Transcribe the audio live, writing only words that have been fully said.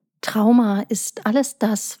Trauma ist alles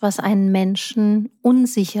das, was einen Menschen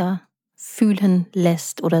unsicher fühlen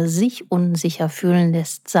lässt oder sich unsicher fühlen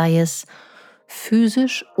lässt, sei es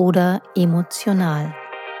physisch oder emotional.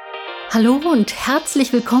 Hallo und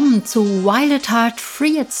herzlich willkommen zu Wild at Heart,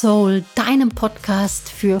 Free at Soul, deinem Podcast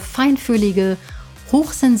für feinfühlige,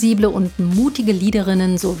 hochsensible und mutige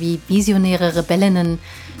Leaderinnen sowie visionäre Rebellinnen,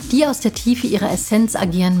 die aus der Tiefe ihrer Essenz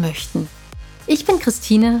agieren möchten. Ich bin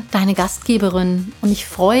Christine, deine Gastgeberin, und ich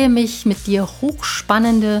freue mich, mit dir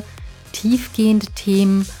hochspannende, tiefgehende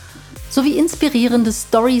Themen sowie inspirierende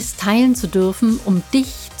Storys teilen zu dürfen, um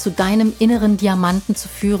dich zu deinem inneren Diamanten zu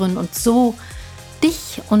führen und so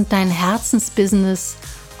dich und dein Herzensbusiness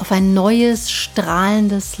auf ein neues,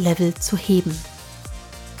 strahlendes Level zu heben.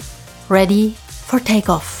 Ready for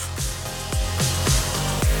Takeoff.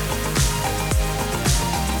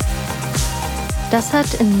 Das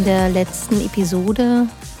hat in der letzten Episode,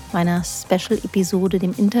 meiner Special-Episode,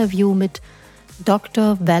 dem Interview mit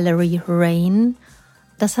Dr. Valerie Rain,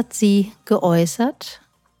 das hat sie geäußert,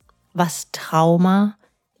 was Trauma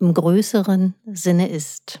im größeren Sinne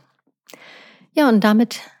ist. Ja, und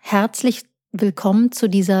damit herzlich willkommen zu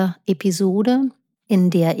dieser Episode, in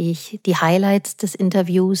der ich die Highlights des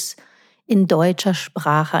Interviews in deutscher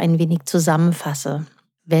Sprache ein wenig zusammenfasse.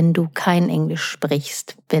 Wenn du kein Englisch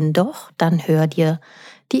sprichst. Wenn doch, dann hör dir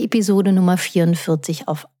die Episode Nummer 44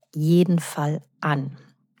 auf jeden Fall an.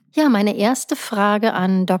 Ja, meine erste Frage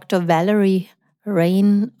an Dr. Valerie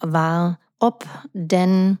Rain war, ob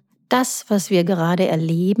denn das, was wir gerade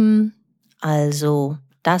erleben, also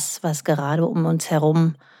das, was gerade um uns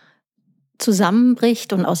herum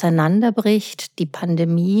zusammenbricht und auseinanderbricht, die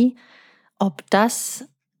Pandemie, ob das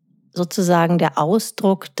sozusagen der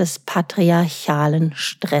Ausdruck des patriarchalen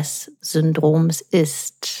Stresssyndroms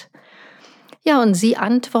ist. Ja, und sie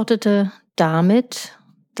antwortete damit,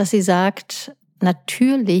 dass sie sagt,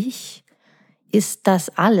 natürlich ist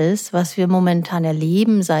das alles, was wir momentan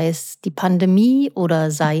erleben, sei es die Pandemie oder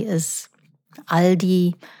sei es all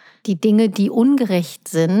die Dinge, die ungerecht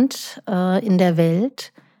sind in der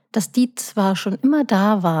Welt, dass die zwar schon immer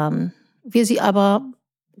da waren, wir sie aber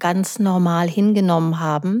ganz normal hingenommen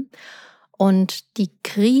haben. Und die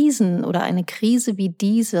Krisen oder eine Krise wie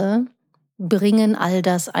diese bringen all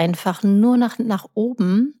das einfach nur nach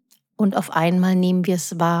oben und auf einmal nehmen wir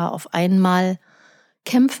es wahr. Auf einmal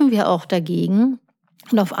kämpfen wir auch dagegen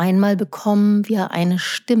und auf einmal bekommen wir eine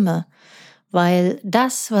Stimme, weil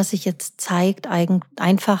das, was sich jetzt zeigt,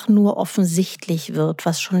 einfach nur offensichtlich wird,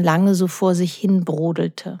 was schon lange so vor sich hin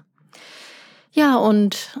brodelte. Ja,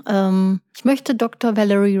 und ich möchte Dr.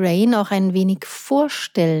 Valerie Rain auch ein wenig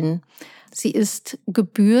vorstellen. Sie ist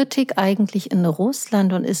gebürtig eigentlich in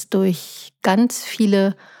Russland und ist durch ganz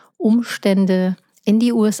viele Umstände in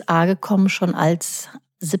die USA gekommen, schon als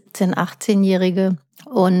 17-, 18-Jährige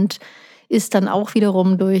und ist dann auch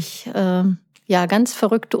wiederum durch ganz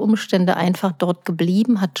verrückte Umstände einfach dort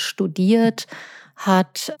geblieben, hat studiert,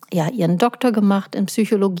 hat ihren Doktor gemacht in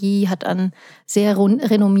Psychologie, hat an sehr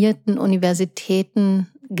renommierten Universitäten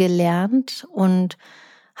gelernt und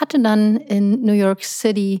hatte dann in New York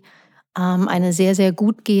City eine sehr, sehr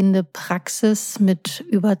gut gehende Praxis mit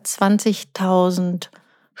über 20.000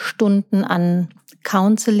 Stunden an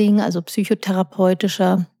Counseling, also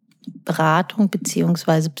psychotherapeutischer Beratung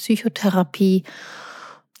bzw. Psychotherapie.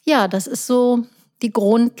 Ja, das ist so die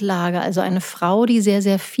Grundlage, also eine Frau, die sehr,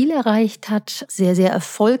 sehr viel erreicht hat, sehr, sehr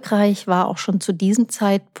erfolgreich war, auch schon zu diesem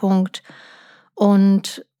Zeitpunkt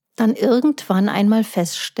und dann irgendwann einmal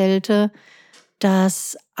feststellte,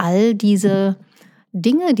 dass all diese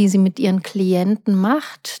Dinge, die sie mit ihren Klienten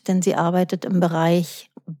macht, denn sie arbeitet im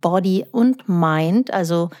Bereich Body und Mind,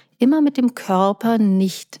 also immer mit dem Körper,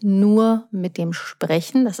 nicht nur mit dem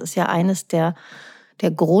Sprechen. Das ist ja eines der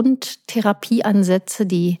Grundtherapieansätze,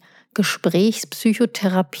 die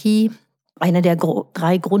Gesprächspsychotherapie, eine der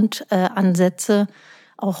 3 Grundansätze,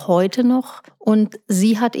 auch heute noch. Und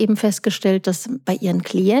sie hat eben festgestellt, dass bei ihren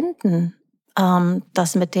Klienten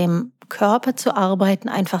das mit dem Körper zu arbeiten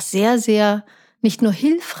einfach sehr, sehr nicht nur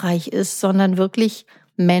hilfreich ist, sondern wirklich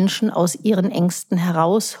Menschen aus ihren Ängsten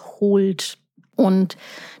herausholt. Und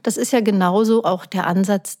das ist ja genauso auch der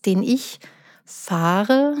Ansatz, den ich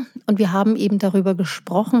fahre. Und wir haben eben darüber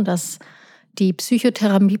gesprochen, dass die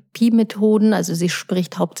Psychotherapiemethoden, also sie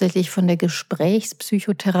spricht hauptsächlich von der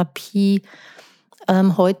Gesprächspsychotherapie,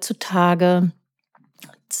 heutzutage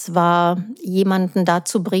zwar jemanden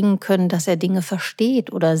dazu bringen können, dass er Dinge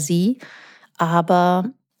versteht oder sie, aber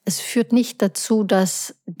es führt nicht dazu,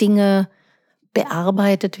 dass Dinge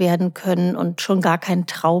bearbeitet werden können und schon gar kein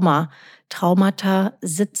Trauma. Traumata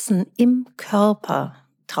sitzen im Körper.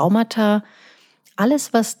 Traumata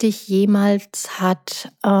alles, was dich jemals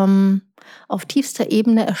hat auf tiefster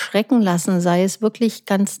Ebene erschrecken lassen, sei es wirklich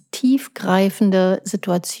ganz tiefgreifende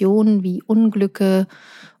Situationen wie Unglücke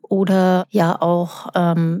oder ja auch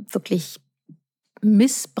wirklich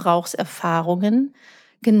Missbrauchserfahrungen,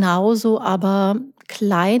 genauso aber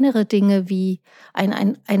kleinere Dinge wie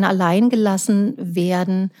ein alleingelassen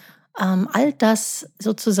werden. All das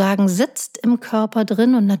sozusagen sitzt im Körper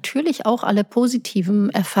drin und natürlich auch alle positiven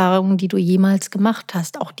Erfahrungen, die du jemals gemacht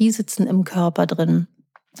hast, auch die sitzen im Körper drin.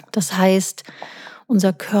 Das heißt,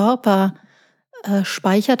 unser Körper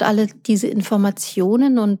speichert alle diese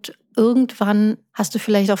Informationen und irgendwann hast du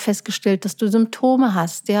vielleicht auch festgestellt, dass du Symptome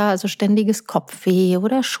hast, ja, also ständiges Kopfweh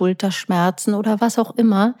oder Schulterschmerzen oder was auch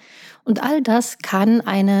immer. Und all das kann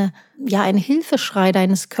ein Hilfeschrei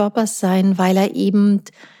deines Körpers sein, weil er eben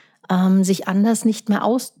sich anders nicht mehr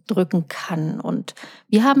ausdrücken kann. Und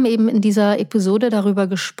wir haben eben in dieser Episode darüber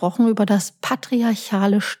gesprochen, über das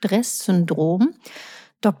patriarchale Stresssyndrom.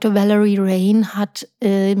 Dr. Valerie Rain hat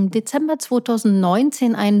im Dezember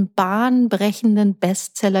 2019 einen bahnbrechenden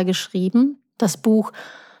Bestseller geschrieben, das Buch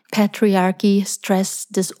Patriarchy Stress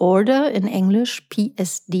Disorder, in Englisch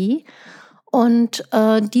PSD. Und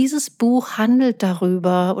dieses Buch handelt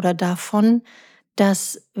darüber oder davon,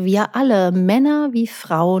 dass wir alle, Männer wie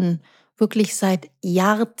Frauen, wirklich seit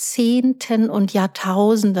Jahrzehnten und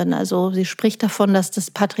Jahrtausenden, also sie spricht davon, dass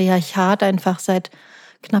das Patriarchat einfach seit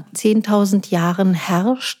knapp 10.000 Jahren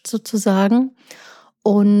herrscht sozusagen.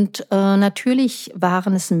 Und natürlich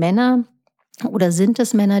waren es Männer oder sind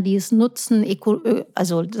es Männer, die es nutzen,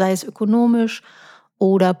 also sei es ökonomisch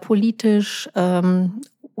oder politisch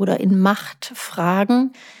oder in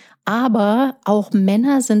Machtfragen. Aber auch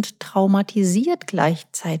Männer sind traumatisiert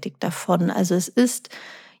gleichzeitig davon. Also es ist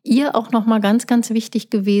ihr auch nochmal ganz, ganz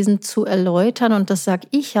wichtig gewesen zu erläutern, und das sage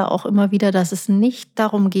ich ja auch immer wieder, dass es nicht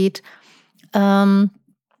darum geht,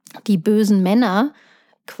 die bösen Männer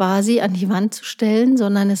quasi an die Wand zu stellen,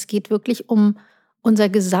 sondern es geht wirklich um unser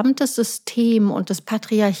gesamtes System. Und das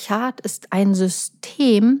Patriarchat ist ein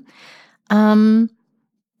System,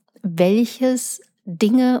 welches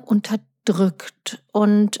Dinge unterdrückt.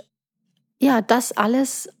 Und ja, das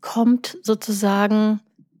alles kommt sozusagen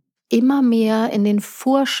immer mehr in den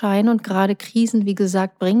Vorschein, und gerade Krisen, wie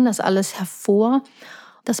gesagt, bringen das alles hervor.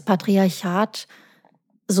 Das Patriarchat,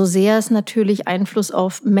 so sehr es natürlich Einfluss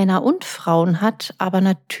auf Männer und Frauen hat, aber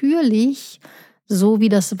natürlich, so wie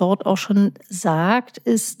das Wort auch schon sagt,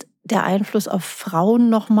 ist der Einfluss auf Frauen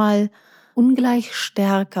nochmal ungleich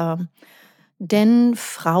stärker. Denn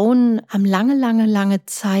Frauen haben lange, lange, lange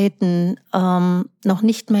Zeiten noch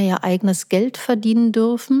nicht mehr ihr eigenes Geld verdienen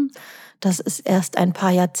dürfen. Das ist erst ein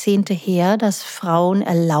paar Jahrzehnte her, dass Frauen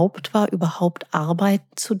erlaubt war, überhaupt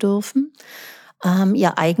arbeiten zu dürfen,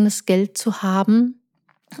 ihr eigenes Geld zu haben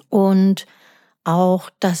und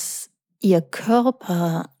auch, dass ihr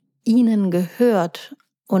Körper ihnen gehört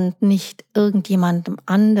und nicht irgendjemandem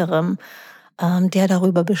anderem, der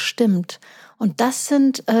darüber bestimmt. Und das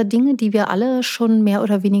sind Dinge, die wir alle schon mehr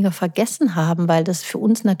oder weniger vergessen haben, weil das für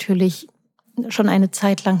uns natürlich schon eine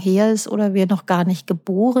Zeit lang her ist oder wir noch gar nicht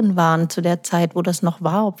geboren waren zu der Zeit, wo das noch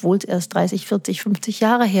war, obwohl es erst 30, 40, 50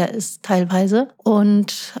 Jahre her ist teilweise.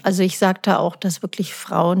 Und also ich sagte auch, dass wirklich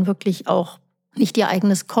Frauen wirklich auch nicht ihr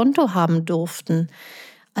eigenes Konto haben durften.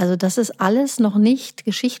 Also das ist alles noch nicht,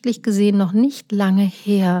 geschichtlich gesehen, noch nicht lange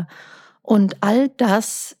her. Und all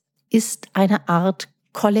das ist eine Art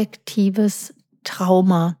kollektives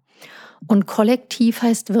Trauma. Und kollektiv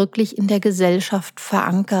heißt wirklich in der Gesellschaft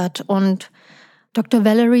verankert. Und Dr.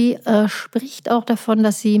 Valerie spricht auch davon,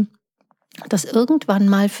 dass sie das irgendwann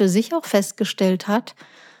mal für sich auch festgestellt hat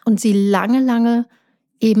und sie lange, lange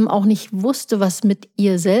eben auch nicht wusste, was mit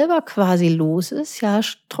ihr selber quasi los ist. Ja,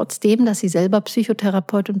 trotzdem, dass sie selber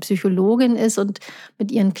Psychotherapeutin und Psychologin ist und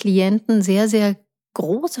mit ihren Klienten sehr, sehr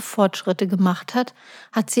große Fortschritte gemacht hat,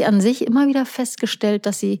 hat sie an sich immer wieder festgestellt,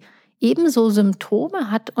 dass sie ebenso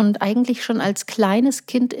Symptome hat und eigentlich schon als kleines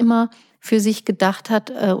Kind immer für sich gedacht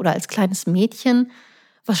hat oder als kleines Mädchen,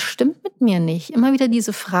 was stimmt mit mir nicht? Immer wieder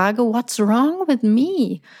diese Frage, what's wrong with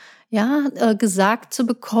me? Ja, gesagt zu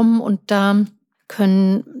bekommen, und da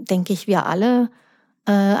können, denke ich, wir alle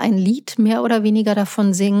ein Lied mehr oder weniger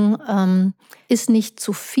davon singen, ist nicht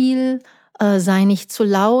zu viel, sei nicht zu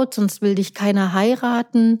laut, sonst will dich keiner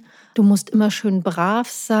heiraten, du musst immer schön brav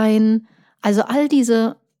sein. Also all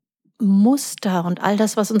diese Muster und all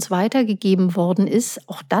das, was uns weitergegeben worden ist,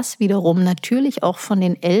 auch das wiederum natürlich auch von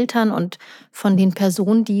den Eltern und von den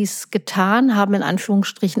Personen, die es getan haben, in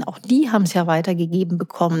Anführungsstrichen, auch die haben es ja weitergegeben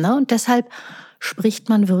bekommen. Ne? Und deshalb spricht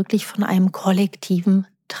man wirklich von einem kollektiven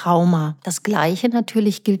Trauma. Das Gleiche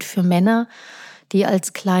natürlich gilt für Männer, die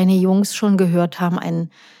als kleine Jungs schon gehört haben,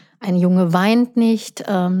 ein Junge weint nicht,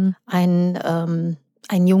 ein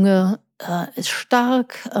Junge ist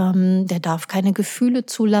stark, der darf keine Gefühle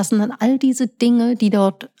zulassen. Und all diese Dinge, die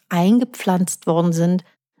dort eingepflanzt worden sind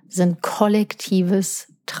kollektives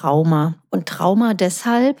Trauma. Und Trauma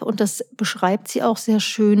deshalb, und das beschreibt sie auch sehr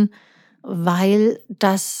schön, weil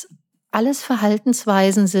das alles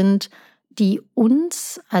Verhaltensweisen sind, die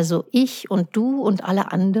uns, also ich und du und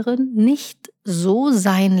alle anderen, nicht so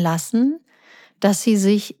sein lassen, dass sie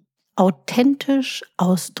sich authentisch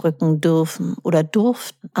ausdrücken dürfen oder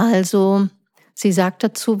durften. Also sie sagt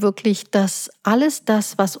dazu wirklich, dass alles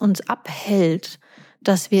das, was uns abhält,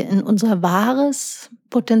 dass wir in unser wahres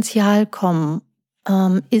Potenzial kommen,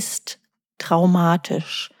 ist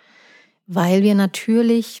traumatisch, weil wir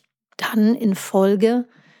natürlich dann in Folge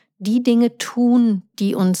die Dinge tun,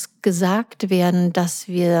 die uns gesagt werden, dass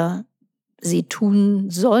wir sie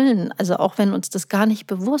tun sollen, also auch wenn uns das gar nicht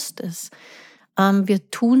bewusst ist.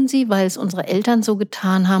 Wir tun sie, weil es unsere Eltern so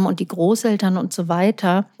getan haben und die Großeltern und so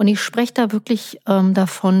weiter. Und ich spreche da wirklich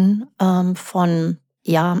davon,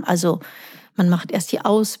 also man macht erst die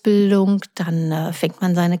Ausbildung, dann fängt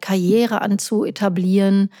man seine Karriere an zu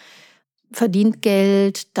etablieren, verdient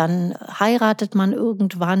Geld, dann heiratet man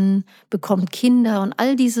irgendwann, bekommt Kinder und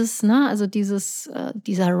all dieses, ne, also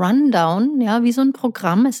dieser Rundown, ja, wie so ein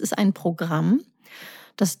Programm. Es ist ein Programm.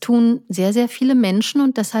 Das tun sehr, sehr viele Menschen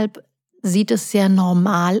und deshalb sieht es sehr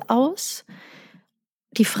normal aus.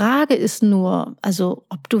 Die Frage ist nur, also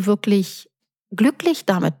ob du wirklich glücklich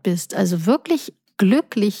damit bist, also wirklich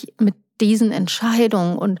glücklich mit diesen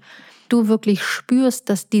Entscheidungen und du wirklich spürst,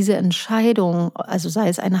 dass diese Entscheidung, also sei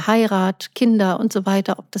es eine Heirat, Kinder und so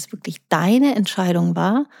weiter, ob das wirklich deine Entscheidung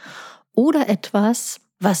war oder etwas,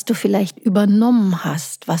 was du vielleicht übernommen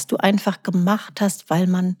hast, was du einfach gemacht hast, weil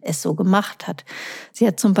man es so gemacht hat. Sie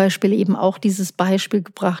hat zum Beispiel eben auch dieses Beispiel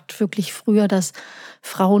gebracht, wirklich früher, dass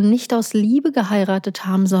Frauen nicht aus Liebe geheiratet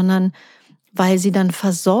haben, sondern weil sie dann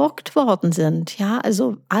versorgt worden sind. Ja,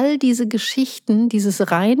 also all diese Geschichten,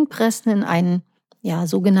 dieses Reinpressen in einen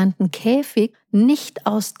sogenannten Käfig, nicht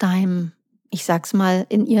aus deinem, ich sag's mal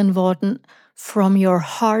in ihren Worten, from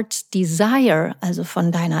your heart's desire, also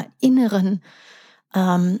von deiner inneren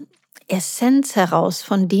Essenz heraus,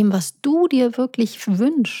 von dem, was du dir wirklich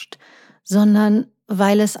wünschst, sondern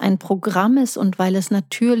weil es ein Programm ist und weil es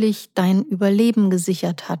natürlich dein Überleben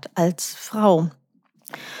gesichert hat als Frau.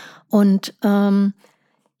 Und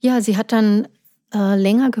sie hat dann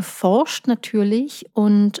länger geforscht natürlich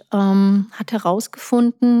und hat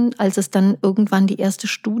herausgefunden, als es dann irgendwann die erste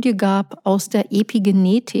Studie gab aus der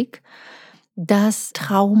Epigenetik, dass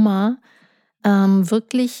Trauma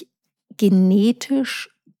wirklich genetisch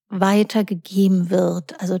weitergegeben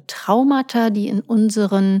wird. Also Traumata, die in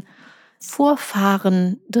unseren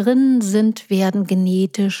Vorfahren drin sind, werden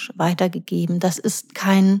genetisch weitergegeben. Das ist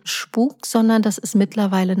kein Spuk, sondern das ist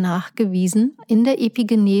mittlerweile nachgewiesen in der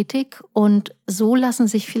Epigenetik. Und so lassen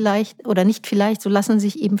sich so lassen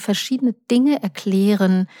sich eben verschiedene Dinge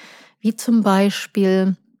erklären, wie zum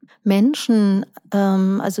Beispiel Menschen,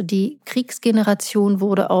 also die Kriegsgeneration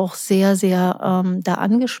wurde auch sehr, sehr da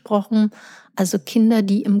angesprochen. Also Kinder,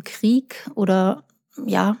 die im Krieg oder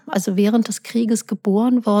also während des Krieges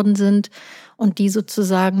geboren worden sind und die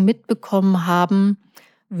sozusagen mitbekommen haben,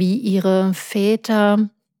 wie ihre Väter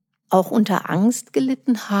auch unter Angst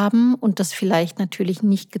gelitten haben und das vielleicht natürlich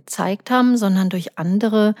nicht gezeigt haben, sondern durch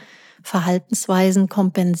andere Verhaltensweisen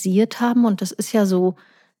kompensiert haben. Und das ist ja so,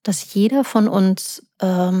 dass jeder von uns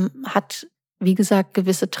hat, wie gesagt,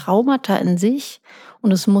 gewisse Traumata in sich.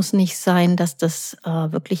 Und es muss nicht sein, dass das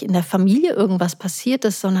wirklich in der Familie irgendwas passiert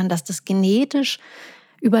ist, sondern dass das genetisch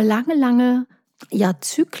über lange, lange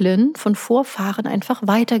Zyklen von Vorfahren einfach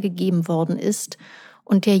weitergegeben worden ist.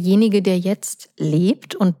 Und derjenige, der jetzt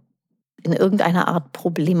lebt und in irgendeiner Art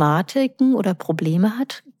Problematiken oder Probleme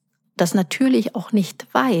hat, das natürlich auch nicht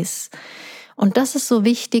weiß. Und das ist so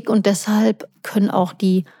wichtig und deshalb können auch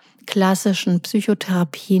die klassischen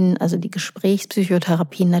Psychotherapien, also die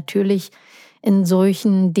Gesprächspsychotherapien natürlich in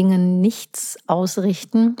solchen Dingen nichts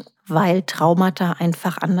ausrichten, weil Traumata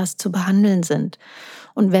einfach anders zu behandeln sind.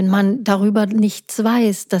 Und wenn man darüber nichts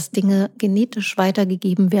weiß, dass Dinge genetisch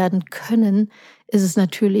weitergegeben werden können, ist es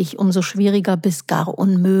natürlich umso schwieriger bis gar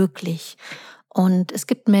unmöglich. Und es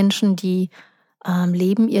gibt Menschen, die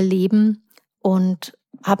leben ihr Leben und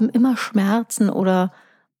haben immer Schmerzen oder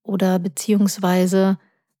beziehungsweise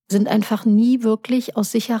sind einfach nie wirklich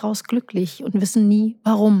aus sich heraus glücklich und wissen nie,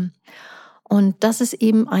 warum. Und das ist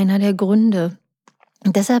eben einer der Gründe.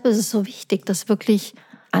 Und deshalb ist es so wichtig, das wirklich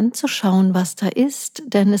anzuschauen, was da ist.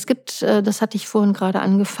 Denn es gibt, das hatte ich vorhin gerade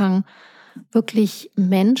angefangen, wirklich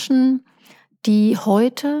Menschen, die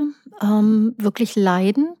heute wirklich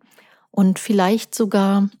leiden und vielleicht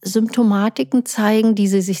sogar Symptomatiken zeigen, die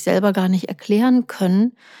sie sich selber gar nicht erklären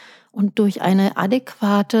können. Und durch eine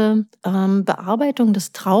adäquate Bearbeitung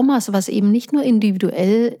des Traumas, was eben nicht nur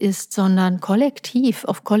individuell ist, sondern kollektiv,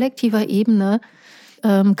 auf kollektiver Ebene,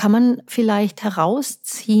 kann man vielleicht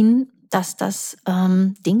herausziehen, dass das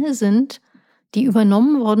Dinge sind, die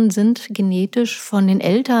übernommen worden sind, genetisch von den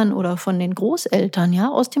Eltern oder von den Großeltern, ja,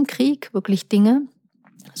 aus dem Krieg, wirklich Dinge,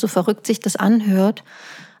 so verrückt sich das anhört.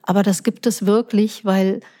 Aber das gibt es wirklich,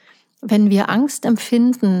 weil wenn wir Angst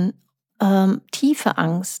empfinden, tiefe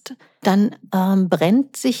Angst, dann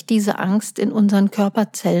brennt sich diese Angst in unseren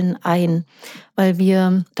Körperzellen ein, weil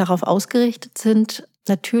wir darauf ausgerichtet sind,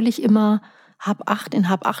 natürlich immer in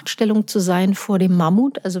Hab-Acht-Stellung zu sein vor dem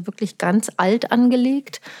Mammut, also wirklich ganz alt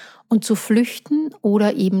angelegt und zu flüchten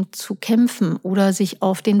oder eben zu kämpfen oder sich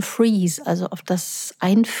auf den Freeze, also auf das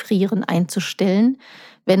Einfrieren einzustellen,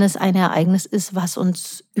 wenn es ein Ereignis ist, was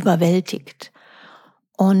uns überwältigt.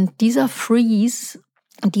 Und dieser Freeze,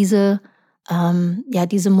 diese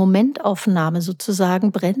Momentaufnahme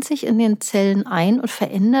sozusagen brennt sich in den Zellen ein und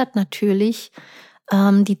verändert natürlich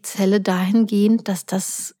die Zelle dahingehend, dass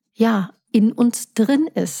das in uns drin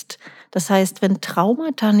ist. Das heißt, wenn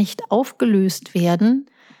Traumata nicht aufgelöst werden,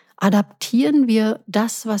 adaptieren wir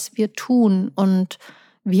das, was wir tun, und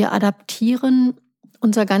wir adaptieren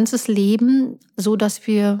unser ganzes Leben, so dass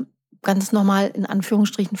wir ganz normal in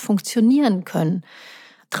Anführungsstrichen funktionieren können.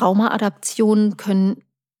 Traumaadaptionen können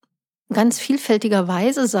ganz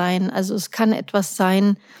vielfältigerweise sein. Also es kann etwas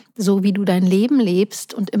sein, so wie du dein Leben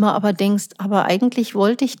lebst und immer aber denkst, aber eigentlich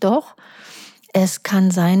wollte ich doch. Es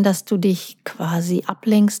kann sein, dass du dich quasi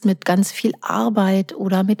ablenkst mit ganz viel Arbeit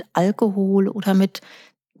oder mit Alkohol oder mit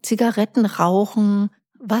Zigarettenrauchen,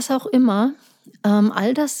 was auch immer.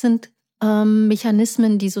 All das sind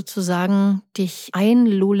Mechanismen, die sozusagen dich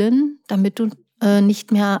einlullen, damit du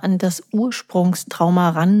nicht mehr an das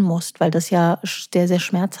Ursprungstrauma ran musst, weil das ja sehr, sehr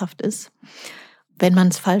schmerzhaft ist, wenn man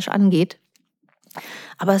es falsch angeht.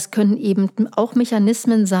 Aber es können eben auch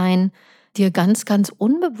Mechanismen sein, die ganz, ganz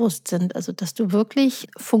unbewusst sind. Also, dass du wirklich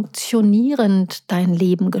funktionierend dein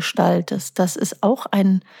Leben gestaltest. Das ist auch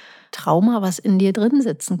ein Trauma, was in dir drin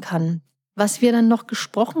sitzen kann. Was wir dann noch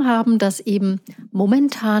gesprochen haben, dass eben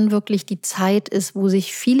momentan wirklich die Zeit ist, wo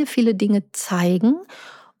sich viele, viele Dinge zeigen.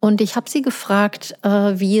 Und ich habe sie gefragt,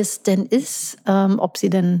 wie es denn ist,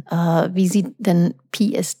 wie sie denn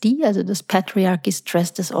PSD, also das Patriarchy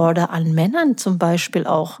Stress Disorder, an Männern zum Beispiel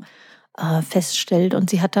auch feststellt. Und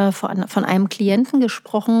sie hat da von einem Klienten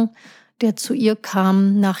gesprochen, der zu ihr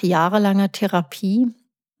kam nach jahrelanger Therapie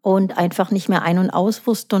und einfach nicht mehr ein- und aus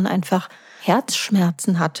wusste und einfach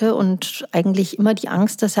Herzschmerzen hatte und eigentlich immer die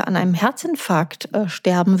Angst, dass er an einem Herzinfarkt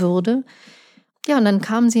sterben würde. Ja, und dann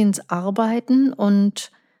kam sie ins Arbeiten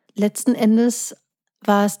und letzten Endes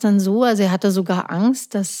war es dann so, also er hatte sogar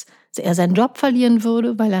Angst, dass er seinen Job verlieren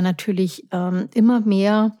würde, weil er natürlich immer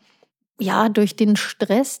mehr durch den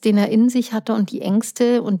Stress, den er in sich hatte und die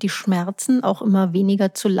Ängste und die Schmerzen auch immer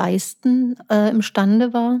weniger zu leisten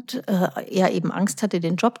imstande war. Und, er eben Angst hatte,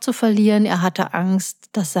 den Job zu verlieren. Er hatte Angst,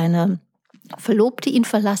 dass seine Verlobte ihn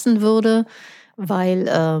verlassen würde,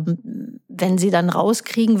 weil wenn sie dann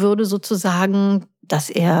rauskriegen würde sozusagen, dass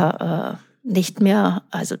er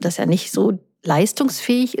dass er nicht so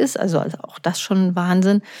leistungsfähig ist, also auch das schon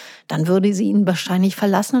Wahnsinn, dann würde sie ihn wahrscheinlich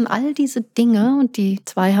verlassen und all diese Dinge. Und die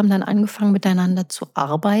zwei haben dann angefangen miteinander zu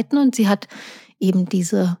arbeiten und sie hat eben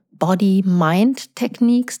diese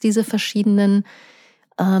Body-Mind-Techniques, diese verschiedenen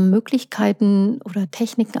Möglichkeiten oder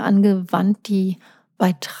Techniken angewandt, die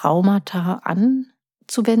bei Traumata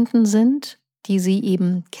anzuwenden sind, die sie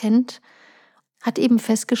eben kennt, hat eben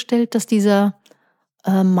festgestellt, dass dieser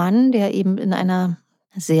Mann, der eben in einer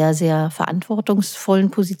sehr, sehr verantwortungsvollen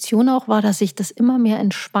Position auch war, dass sich das immer mehr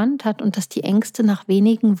entspannt hat und dass die Ängste nach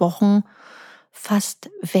wenigen Wochen fast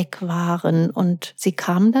weg waren. Und sie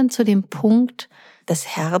kam dann zu dem Punkt des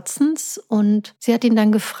Herzens und sie hat ihn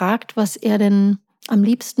dann gefragt, was er denn am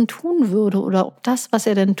liebsten tun würde oder ob das, was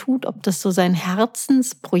er denn tut, ob das so sein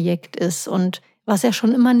Herzensprojekt ist. Und was er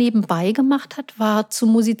schon immer nebenbei gemacht hat, war zu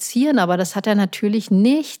musizieren. Aber das hat er natürlich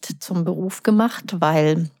nicht zum Beruf gemacht,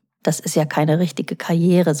 weil das ist ja keine richtige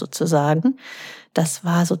Karriere sozusagen. Das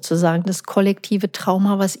war sozusagen das kollektive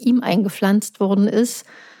Trauma, was ihm eingepflanzt worden ist,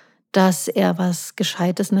 dass er was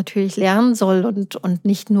Gescheites natürlich lernen soll und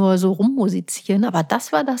nicht nur so rummusizieren. Aber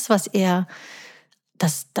das war das, was er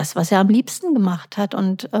am liebsten gemacht hat.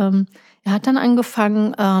 Und er hat dann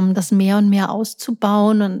angefangen, das mehr und mehr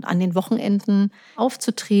auszubauen und an den Wochenenden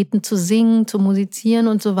aufzutreten, zu singen, zu musizieren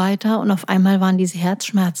und so weiter. Und auf einmal waren diese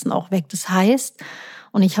Herzschmerzen auch weg. Das heißt,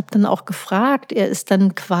 Und ich habe dann auch gefragt, er ist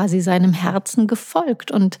dann quasi seinem Herzen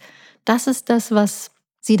gefolgt. Und das ist das, was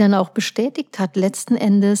sie dann auch bestätigt hat. Letzten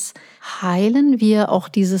Endes heilen wir auch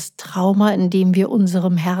dieses Trauma, indem wir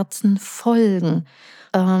unserem Herzen folgen.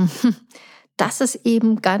 Ähm, Das ist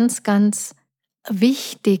eben ganz, ganz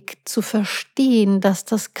wichtig zu verstehen, dass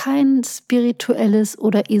das kein spirituelles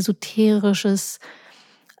oder esoterisches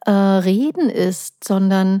Reden ist,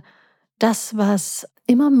 sondern das, was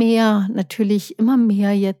immer mehr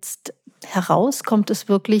jetzt herauskommt, ist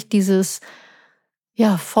wirklich dieses,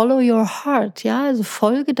 ja, follow your heart, ja, also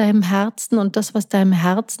folge deinem Herzen und das, was deinem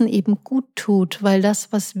Herzen eben gut tut, weil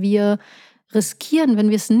das, was wir riskieren, wenn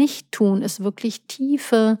wir es nicht tun, ist wirklich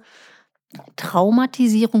tiefe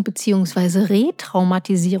Traumatisierung beziehungsweise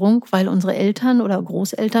Retraumatisierung, weil unsere Eltern oder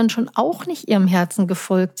Großeltern schon auch nicht ihrem Herzen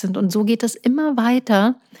gefolgt sind. Und so geht es immer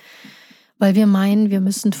weiter, weil wir meinen, wir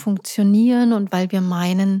müssen funktionieren und weil wir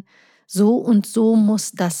meinen, so und so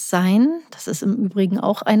muss das sein. Das ist im Übrigen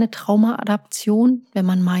auch eine Traumaadaption, wenn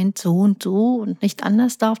man meint, so und nicht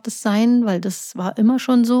anders darf das sein, weil das war immer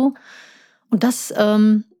schon so. Und das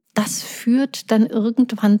führt dann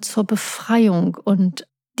irgendwann zur Befreiung. Und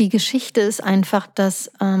die Geschichte ist einfach, dass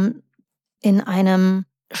in einem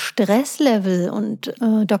Stresslevel und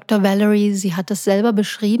Dr. Valerie, sie hat es selber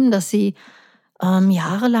beschrieben, dass sie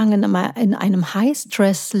jahrelang in einem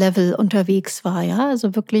High-Stress-Level unterwegs war, ja,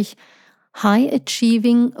 also wirklich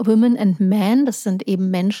High-Achieving Women and Men, das sind eben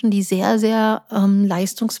Menschen, die sehr, sehr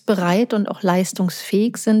leistungsbereit und auch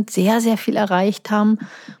leistungsfähig sind, sehr, sehr viel erreicht haben.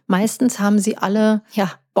 Meistens haben sie alle,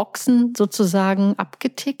 ja, Boxen sozusagen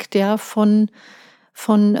abgetickt, ja, von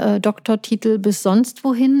Doktortitel bis sonst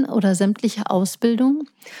wohin oder sämtliche Ausbildung.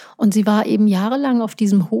 Und sie war eben jahrelang auf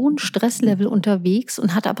diesem hohen Stresslevel unterwegs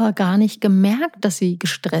und hat aber gar nicht gemerkt, dass sie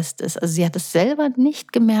gestresst ist. Also sie hat es selber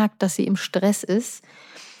nicht gemerkt, dass sie im Stress ist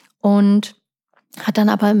und hat dann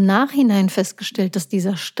aber im Nachhinein festgestellt, dass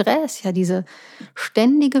dieser Stress, ja, diese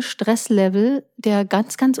ständige Stresslevel, der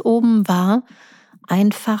ganz, ganz oben war,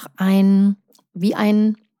 einfach eine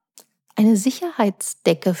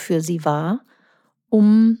Sicherheitsdecke für sie war,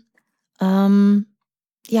 um um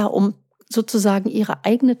sozusagen ihre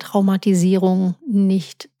eigene Traumatisierung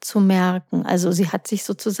nicht zu merken. Also sie hat sich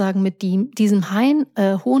sozusagen mit diesem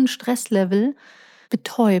hohen Stresslevel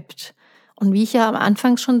betäubt. Und wie ich ja am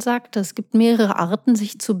Anfang schon sagte, es gibt mehrere Arten,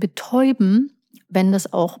 sich zu betäuben, wenn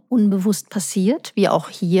das auch unbewusst passiert, wie auch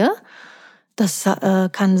hier. Das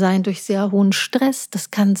kann sein durch sehr hohen Stress, das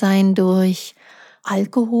kann sein durch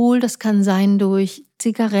Alkohol, das kann sein durch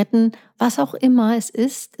Zigaretten, was auch immer es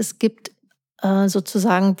ist. Es gibt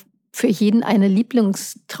sozusagen für jeden eine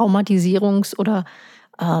Lieblingstraumatisierungs- oder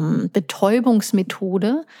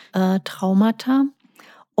Betäubungsmethode, Traumata.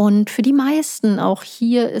 Und für die meisten auch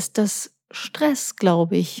hier ist das Stress,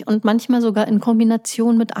 glaube ich, und manchmal sogar in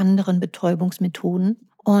Kombination mit anderen Betäubungsmethoden.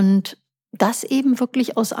 Und das eben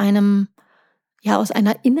wirklich aus aus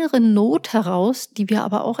einer inneren Not heraus, die wir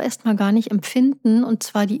aber auch erstmal gar nicht empfinden, und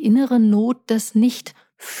zwar die innere Not des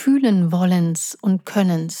Nicht-Fühlen-Wollens und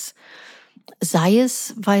Könnens. Sei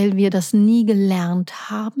es, weil wir das nie gelernt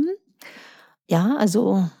haben. Ja,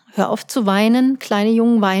 also hör auf zu weinen, kleine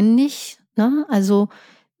Jungen weinen nicht. Ne? Also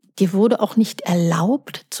dir wurde auch nicht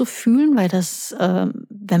erlaubt zu fühlen, weil das,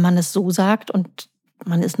 wenn man es so sagt und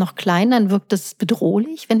man ist noch klein, dann wirkt es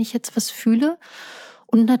bedrohlich, wenn ich jetzt was fühle.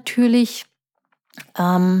 Und natürlich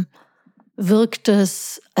wirkt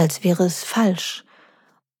es, als wäre es falsch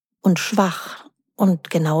und schwach. Und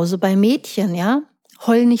genauso bei Mädchen, ja.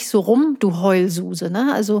 Heul nicht so rum, du Heulsuse.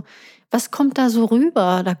 Ne? Also was kommt da so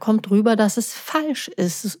rüber? Da kommt rüber, dass es falsch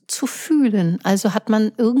ist, zu fühlen. Also hat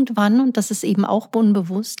man irgendwann, und das ist eben auch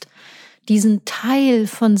unbewusst, diesen Teil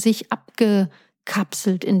von sich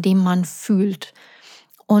abgekapselt, in dem man fühlt.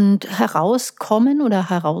 Und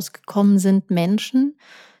herausgekommen sind Menschen,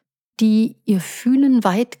 die ihr Fühlen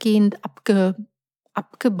weitgehend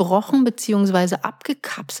abgebrochen bzw.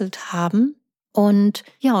 abgekapselt haben und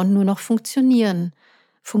nur noch funktionieren.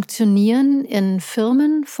 Funktionieren in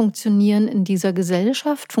Firmen, funktionieren in dieser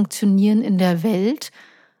Gesellschaft, funktionieren in der Welt,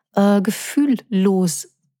 gefühllos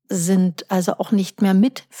sind, also auch nicht mehr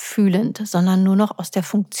mitfühlend, sondern nur noch aus der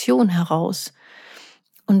Funktion heraus.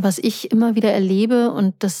 Und was ich immer wieder erlebe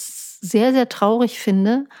und das sehr, sehr traurig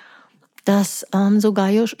finde, dass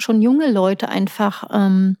sogar schon junge Leute einfach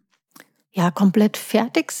komplett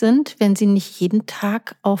fertig sind, wenn sie nicht jeden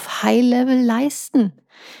Tag auf High-Level leisten,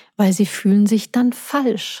 weil sie fühlen sich dann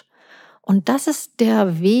falsch. Und das ist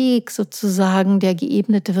der Weg sozusagen, der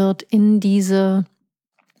geebnet wird in diese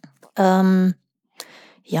in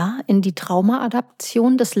die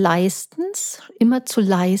Traumaadaption des Leistens. Immer zu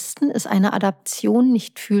leisten ist eine Adaption,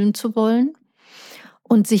 nicht fühlen zu wollen.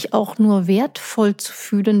 und sich auch nur wertvoll zu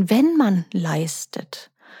fühlen, wenn man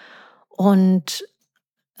leistet. Und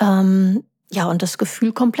und das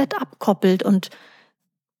Gefühl komplett abkoppelt. Und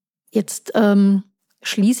jetzt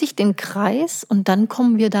schließe ich den Kreis und dann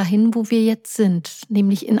kommen wir dahin, wo wir jetzt sind,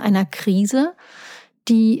 nämlich in einer Krise,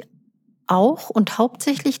 die auch und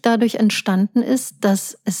hauptsächlich dadurch entstanden ist,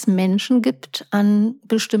 dass es Menschen gibt an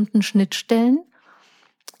bestimmten Schnittstellen,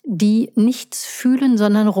 die nichts fühlen,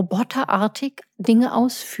 sondern roboterartig Dinge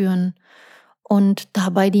ausführen. Und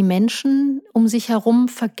dabei die Menschen um sich herum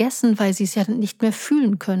vergessen, weil sie es ja nicht mehr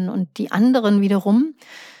fühlen können. Und die anderen wiederum,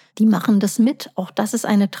 die machen das mit. Auch das ist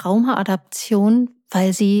eine Traumaadaption,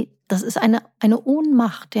 weil das ist eine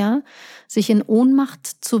Ohnmacht, ja. Sich in Ohnmacht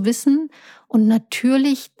zu wissen und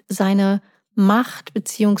natürlich seine Macht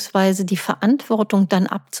beziehungsweise die Verantwortung dann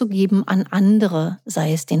abzugeben an andere,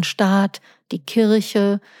 sei es den Staat, die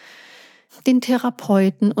Kirche, den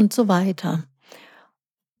Therapeuten und so weiter.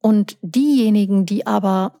 Und diejenigen, die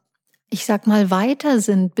aber, ich sag mal, weiter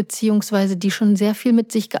sind, beziehungsweise die schon sehr viel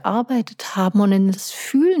mit sich gearbeitet haben und in das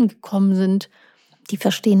Fühlen gekommen sind, die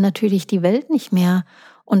verstehen natürlich die Welt nicht mehr.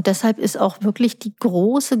 Und deshalb ist auch wirklich der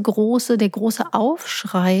große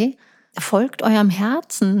Aufschrei, folgt eurem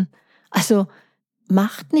Herzen. Also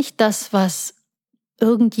macht nicht das, was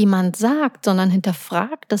irgendjemand sagt, sondern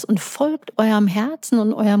hinterfragt das und folgt eurem Herzen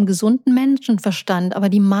und eurem gesunden Menschenverstand. Aber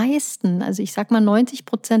die meisten, also ich sag mal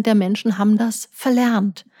 90% der Menschen haben das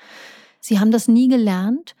verlernt. Sie haben das nie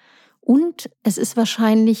gelernt und es ist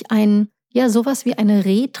wahrscheinlich sowas wie eine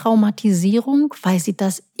Retraumatisierung, weil sie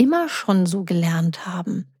das immer schon so gelernt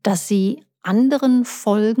haben, dass sie anderen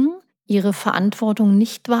folgen, ihre Verantwortung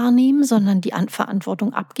nicht wahrnehmen, sondern die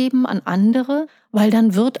Verantwortung abgeben an andere, weil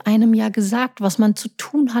dann wird einem ja gesagt, was man zu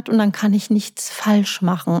tun hat und dann kann ich nichts falsch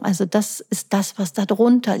machen. Also das ist das, was da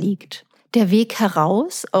drunter liegt. Der Weg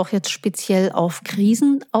heraus, auch jetzt speziell auf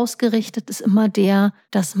Krisen ausgerichtet, ist immer der,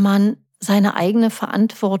 dass man seine eigene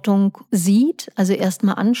Verantwortung sieht, also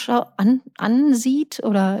erstmal ansieht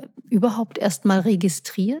oder überhaupt erstmal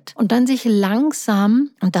registriert und dann sich langsam,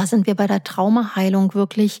 und da sind wir bei der Traumaheilung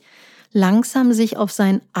wirklich, langsam sich auf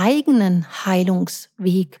seinen eigenen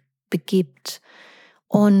Heilungsweg begibt.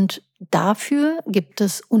 Und dafür gibt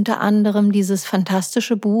es unter anderem dieses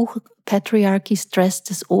fantastische Buch Patriarchy Stress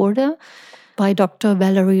Disorder bei Dr.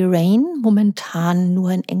 Valerie Rain, momentan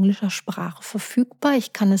nur in englischer Sprache verfügbar.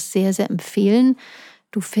 Ich kann es sehr, sehr empfehlen.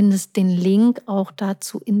 Du findest den Link auch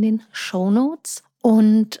dazu in den Shownotes.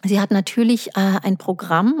 Und sie hat natürlich ein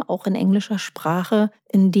Programm, auch in englischer Sprache,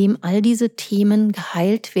 in dem all diese Themen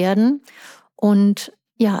geheilt werden. Und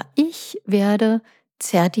ja, ich werde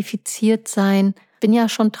zertifiziert sein, bin ja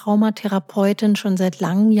schon Traumatherapeutin, schon seit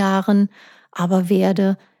langen Jahren, aber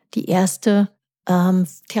werde die erste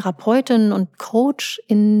Therapeutin und Coach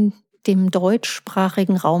in dem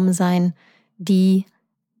deutschsprachigen Raum sein, die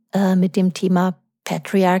mit dem Thema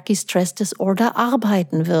Patriarchy Stress Disorder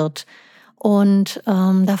arbeiten wird. Und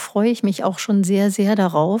da freue ich mich auch schon sehr, sehr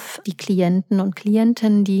darauf. Die Klienten und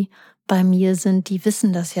Klientinnen, die bei mir sind, die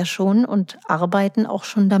wissen das ja schon und arbeiten auch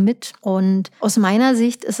schon damit. Und aus meiner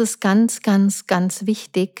Sicht ist es ganz, ganz, ganz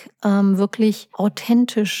wichtig, wirklich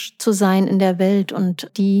authentisch zu sein in der Welt. Und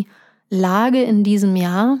die Lage in diesem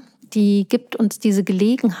Jahr, die gibt uns diese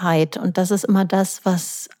Gelegenheit. Und das ist immer das,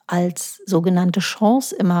 was als sogenannte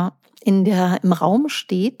Chance immer im Raum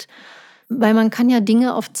steht. Weil man kann ja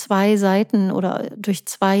Dinge auf zwei Seiten oder durch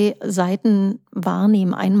zwei Seiten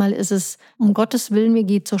wahrnehmen. Einmal ist es, um Gottes Willen, mir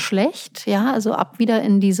geht so schlecht, ja, also ab wieder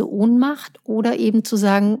in diese Ohnmacht, oder eben zu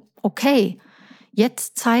sagen, okay,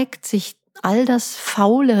 jetzt zeigt sich all das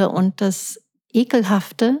Faule und das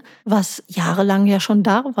Ekelhafte, was jahrelang ja schon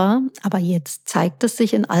da war, aber jetzt zeigt es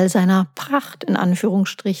sich in all seiner Pracht, in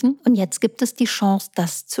Anführungsstrichen. Und jetzt gibt es die Chance,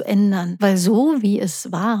 das zu ändern. Weil so, wie es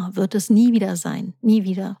war, wird es nie wieder sein. Nie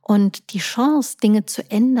wieder. Und die Chance, Dinge zu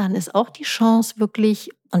ändern, ist auch die Chance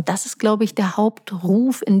wirklich, und das ist, glaube ich, der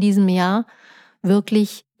Hauptruf in diesem Jahr,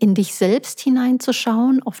 wirklich in dich selbst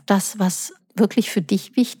hineinzuschauen, auf das, was wirklich für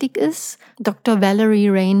dich wichtig ist. Dr. Valerie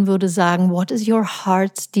Rain würde sagen, what is your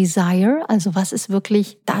heart's desire? Also was ist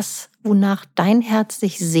wirklich das, wonach dein Herz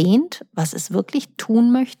sich sehnt, was es wirklich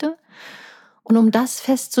tun möchte? Und um das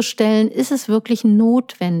festzustellen, ist es wirklich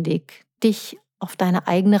notwendig, dich auf deine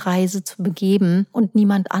eigene Reise zu begeben und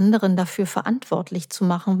niemand anderen dafür verantwortlich zu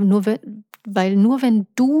machen. Weil nur wenn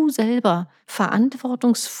du selber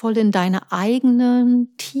verantwortungsvoll in deine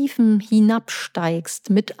eigenen Tiefen hinabsteigst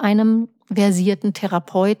mit einem versierten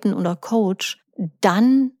Therapeuten oder Coach,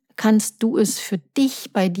 dann kannst du es für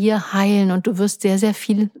dich bei dir heilen und du wirst sehr, sehr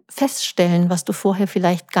viel feststellen, was du vorher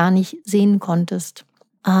vielleicht gar nicht sehen konntest.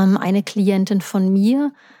 Eine Klientin von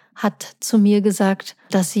mir hat zu mir gesagt,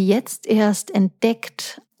 dass sie jetzt erst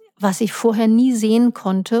entdeckt, was sie vorher nie sehen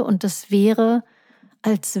konnte. Und das wäre,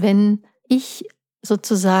 als wenn ich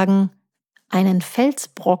sozusagen einen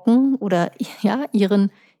Felsbrocken oder ja,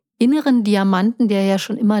 ihren inneren Diamanten, der ja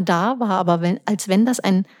schon immer da war, aber als wenn das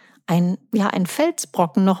ein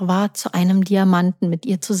Felsbrocken noch war, zu einem Diamanten mit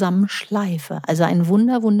ihr zusammen schleife. Also ein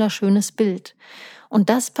wunderschönes Bild. Und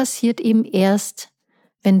das passiert eben erst,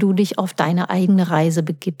 wenn du dich auf deine eigene Reise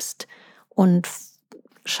begibst und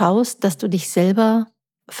schaust, dass du dich selber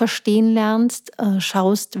verstehen lernst,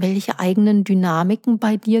 schaust, welche eigenen Dynamiken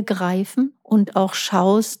bei dir greifen und auch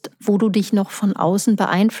schaust, wo du dich noch von außen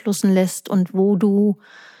beeinflussen lässt und wo du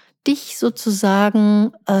dich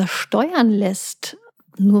sozusagen steuern lässt,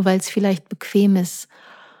 nur weil es vielleicht bequem ist.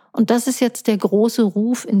 Und das ist jetzt der große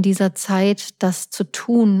Ruf in dieser Zeit, das zu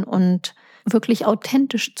tun und wirklich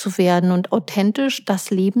authentisch zu werden und authentisch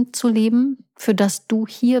das Leben zu leben, für das du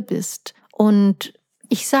hier bist. Und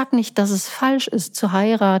ich sage nicht, dass es falsch ist, zu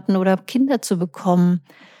heiraten oder Kinder zu bekommen.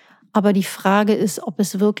 Aber die Frage ist, ob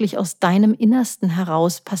es wirklich aus deinem Innersten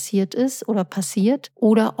heraus passiert ist oder passiert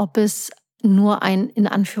oder ob es nur ein, in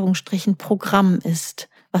Anführungsstrichen, Programm ist,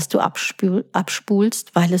 was du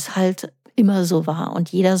abspulst, weil es halt immer so war und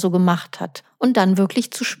jeder so gemacht hat. Und dann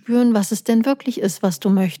wirklich zu spüren, was es denn wirklich ist, was du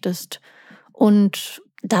möchtest. Und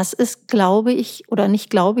das ist, glaube ich, oder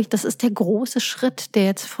nicht glaube ich, das ist der große Schritt, der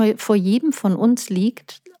jetzt vor jedem von uns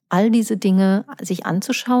liegt, all diese Dinge sich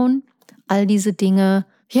anzuschauen, all diese Dinge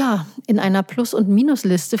ja in einer Plus- und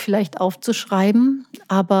Minusliste vielleicht aufzuschreiben.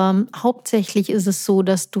 Aber hauptsächlich ist es so,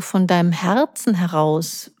 dass du von deinem Herzen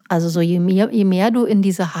heraus, also so je mehr du in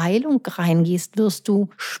diese Heilung reingehst, wirst du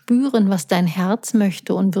spüren, was dein Herz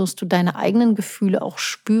möchte und wirst du deine eigenen Gefühle auch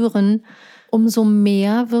spüren. Umso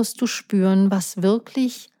mehr wirst du spüren, was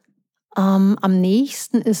wirklich am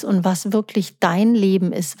nächsten ist und was wirklich dein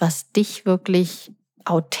Leben ist, was dich wirklich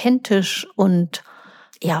authentisch und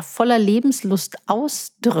ja, voller Lebenslust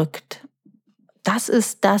ausdrückt. Das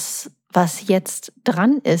ist das, was jetzt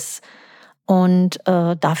dran ist. Und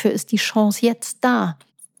dafür ist die Chance jetzt da.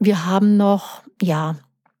 Wir haben noch, ja,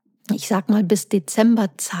 ich sag mal, bis Dezember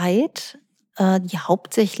Zeit, die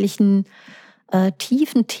hauptsächlichen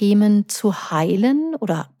tiefen Themen zu heilen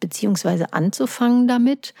oder beziehungsweise anzufangen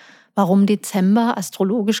damit. Warum Dezember?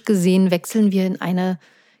 Astrologisch gesehen wechseln wir in eine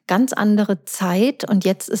ganz andere Zeit und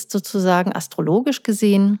jetzt ist sozusagen astrologisch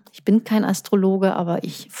gesehen, ich bin kein Astrologe, aber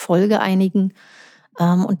ich folge einigen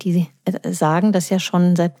und die sagen das ja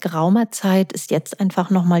schon seit geraumer Zeit, ist jetzt einfach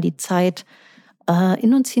nochmal die Zeit,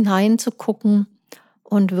 in uns hinein zu gucken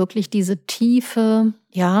und wirklich diese tiefe,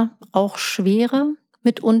 ja, auch schwere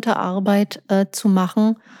mitunter Arbeit zu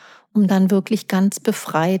machen, um dann wirklich ganz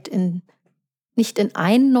befreit nicht in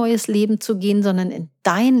ein neues Leben zu gehen, sondern in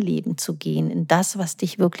dein Leben zu gehen, in das, was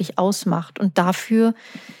dich wirklich ausmacht. Und dafür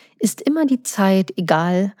ist immer die Zeit,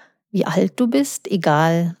 egal wie alt du bist,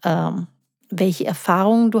 egal welche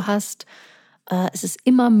Erfahrungen du hast, es ist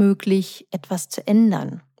immer möglich, etwas zu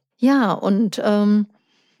ändern. Ja, und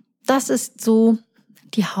das ist so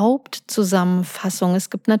die Hauptzusammenfassung. Es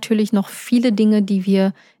gibt natürlich noch viele Dinge, die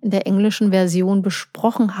wir in der englischen Version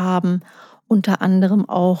besprochen haben, unter anderem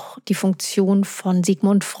auch die Funktion von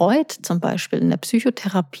Sigmund Freud zum Beispiel in der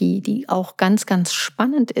Psychotherapie, die auch ganz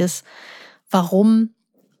spannend ist, warum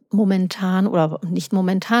momentan oder nicht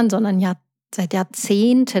momentan, sondern ja seit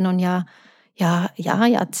Jahrzehnten und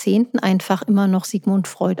Jahrzehnten einfach immer noch Sigmund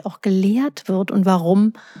Freud auch gelehrt wird und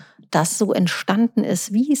warum das so entstanden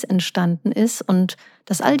ist, wie es entstanden ist und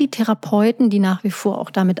dass all die Therapeuten, die nach wie vor auch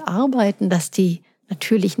damit arbeiten, dass die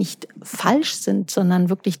natürlich nicht falsch sind, sondern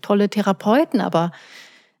wirklich tolle Therapeuten, aber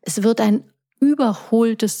es wird ein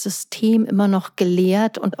überholtes System immer noch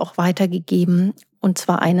gelehrt und auch weitergegeben und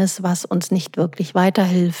zwar eines, was uns nicht wirklich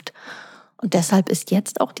weiterhilft. Und deshalb ist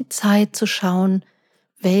jetzt auch die Zeit zu schauen,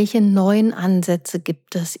 welche neuen Ansätze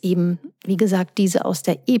gibt es eben, wie gesagt, diese aus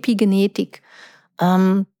der Epigenetik,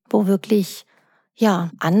 wo wirklich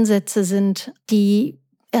Ansätze sind, die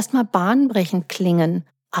erstmal bahnbrechend klingen,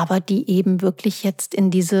 aber die eben wirklich jetzt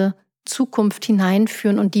in diese Zukunft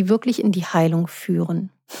hineinführen und die wirklich in die Heilung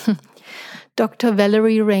führen. Dr.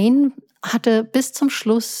 Valerie Rain hatte bis zum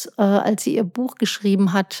Schluss, als sie ihr Buch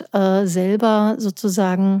geschrieben hat, selber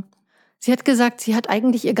sozusagen, sie hat gesagt, sie hat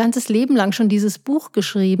eigentlich ihr ganzes Leben lang schon dieses Buch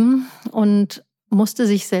geschrieben und musste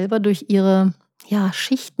sich selber durch ihre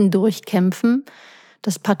Schichten durchkämpfen,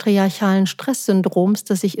 des patriarchalen Stresssyndroms,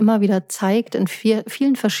 das sich immer wieder zeigt in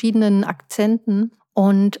vielen verschiedenen Akzenten.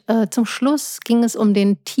 Und zum Schluss ging es um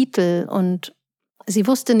den Titel und sie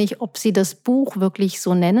wusste nicht, ob sie das Buch wirklich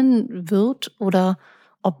so nennen wird oder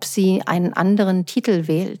ob sie einen anderen Titel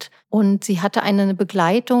wählt. Und sie hatte eine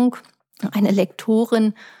Begleitung, eine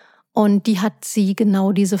Lektorin, und die hat sie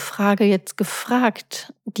genau diese Frage jetzt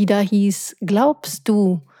gefragt, die da hieß: Glaubst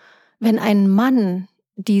du, wenn ein Mann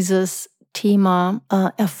dieses Thema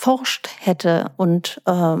erforscht hätte und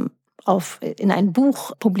in ein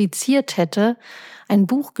Buch publiziert hätte, ein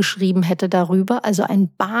Buch geschrieben hätte darüber, also ein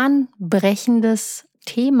bahnbrechendes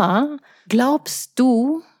Thema, glaubst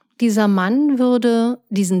du, dieser Mann würde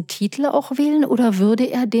diesen Titel auch wählen oder würde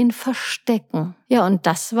er den verstecken? Ja, und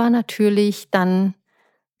das war natürlich dann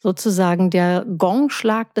sozusagen der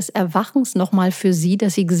Gongschlag des Erwachens nochmal für sie,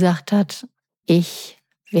 dass sie gesagt hat, ich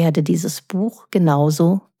werde dieses Buch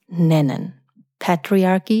genauso nennen.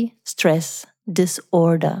 Patriarchy, Stress,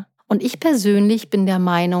 Disorder. Und ich persönlich bin der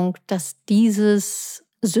Meinung, dass dieses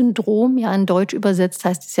Syndrom, ja in Deutsch übersetzt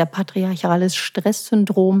heißt es ja patriarchales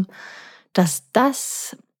Stresssyndrom, dass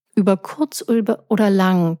das über kurz oder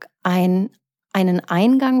lang einen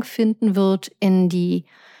Eingang finden wird in die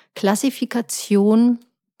Klassifikation,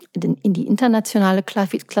 in die internationale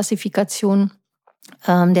Klassifikation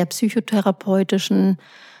der psychotherapeutischen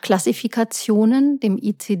Klassifikationen, dem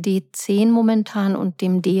ICD-10 momentan und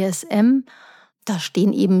dem DSM. Da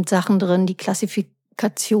stehen eben Sachen drin, die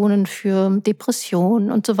Klassifikationen für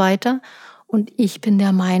Depressionen und so weiter. Und ich bin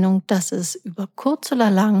der Meinung, dass es über kurz oder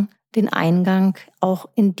lang den Eingang auch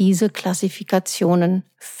in diese Klassifikationen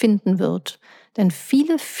finden wird. Denn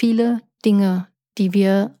viele, viele Dinge, die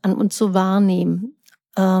wir an uns so wahrnehmen,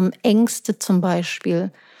 Ängste zum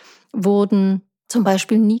Beispiel, wurden zum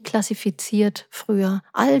Beispiel nie klassifiziert früher.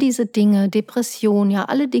 All diese Dinge, Depression, ja,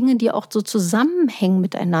 alle Dinge, die auch so zusammenhängen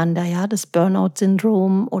miteinander, ja, das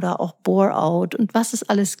Burnout-Syndrom oder auch Bore-out und was es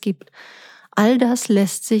alles gibt. All das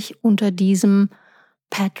lässt sich unter diesem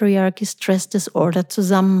Patriarchy Stress Disorder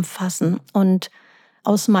zusammenfassen. Und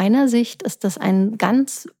aus meiner Sicht ist das ein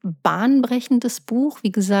ganz bahnbrechendes Buch.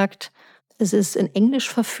 Wie gesagt, es ist in Englisch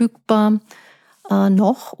verfügbar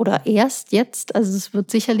noch oder erst jetzt. Also es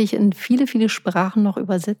wird sicherlich in viele, viele Sprachen noch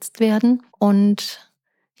übersetzt werden. Und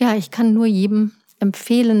ja, ich kann nur jedem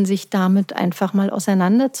empfehlen, sich damit einfach mal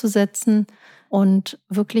auseinanderzusetzen und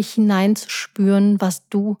wirklich hineinzuspüren, was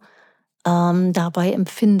du dabei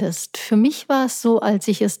empfindest. Für mich war es so, als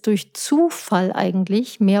ich es durch Zufall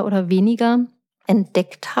eigentlich mehr oder weniger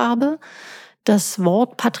entdeckt habe. Das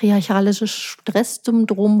Wort patriarchalisches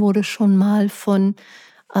Stresssyndrom wurde schon mal von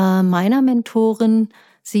meiner Mentorin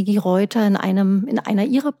Sigi Reuter in einer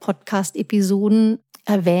ihrer Podcast-Episoden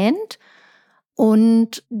erwähnt.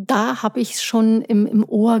 Und da habe ich es schon im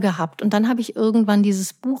Ohr gehabt. Und dann habe ich irgendwann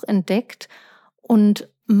dieses Buch entdeckt. Und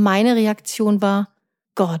meine Reaktion war,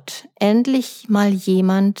 Gott, endlich mal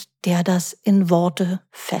jemand, der das in Worte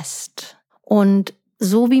fasst. Und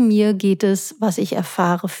so wie mir geht es, was ich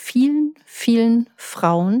erfahre, vielen, vielen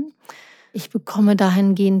Frauen. Ich bekomme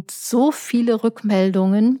dahingehend so viele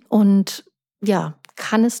Rückmeldungen und ja,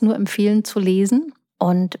 kann es nur empfehlen zu lesen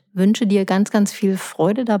und wünsche dir ganz, ganz viel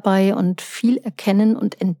Freude dabei und viel Erkennen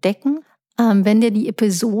und Entdecken. Wenn dir die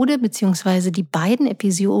Episode bzw. die beiden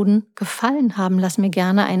Episoden gefallen haben, lass mir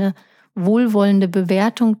gerne eine wohlwollende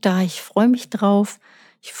Bewertung da. Ich freue mich drauf.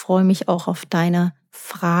 Ich freue mich auch auf deine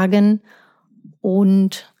Fragen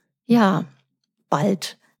und ja,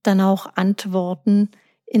 bald dann auch Antworten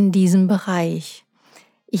in diesem Bereich.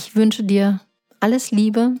 Ich wünsche dir alles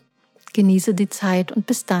Liebe, genieße die Zeit und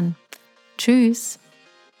bis dann. Tschüss.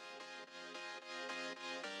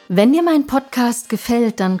 Wenn dir mein Podcast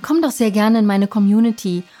gefällt, dann komm doch sehr gerne in meine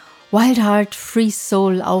Community Wild Heart Free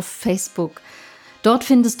Soul auf Facebook. Dort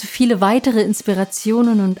findest du viele weitere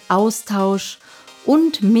Inspirationen und Austausch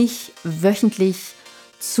und mich wöchentlich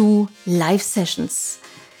zu Live-Sessions.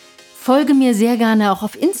 Folge mir sehr gerne auch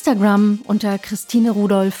auf Instagram unter Christine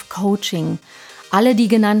Rudolph Coaching. Alle die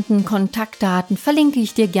genannten Kontaktdaten verlinke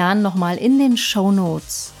ich dir gern nochmal in den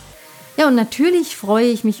Shownotes. Ja, und natürlich freue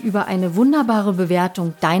ich mich über eine wunderbare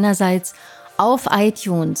Bewertung deinerseits auf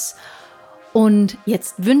iTunes. Und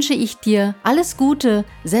jetzt wünsche ich dir alles Gute,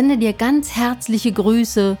 sende dir ganz herzliche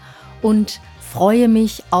Grüße und freue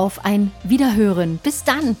mich auf ein Wiederhören. Bis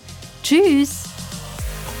dann. Tschüss.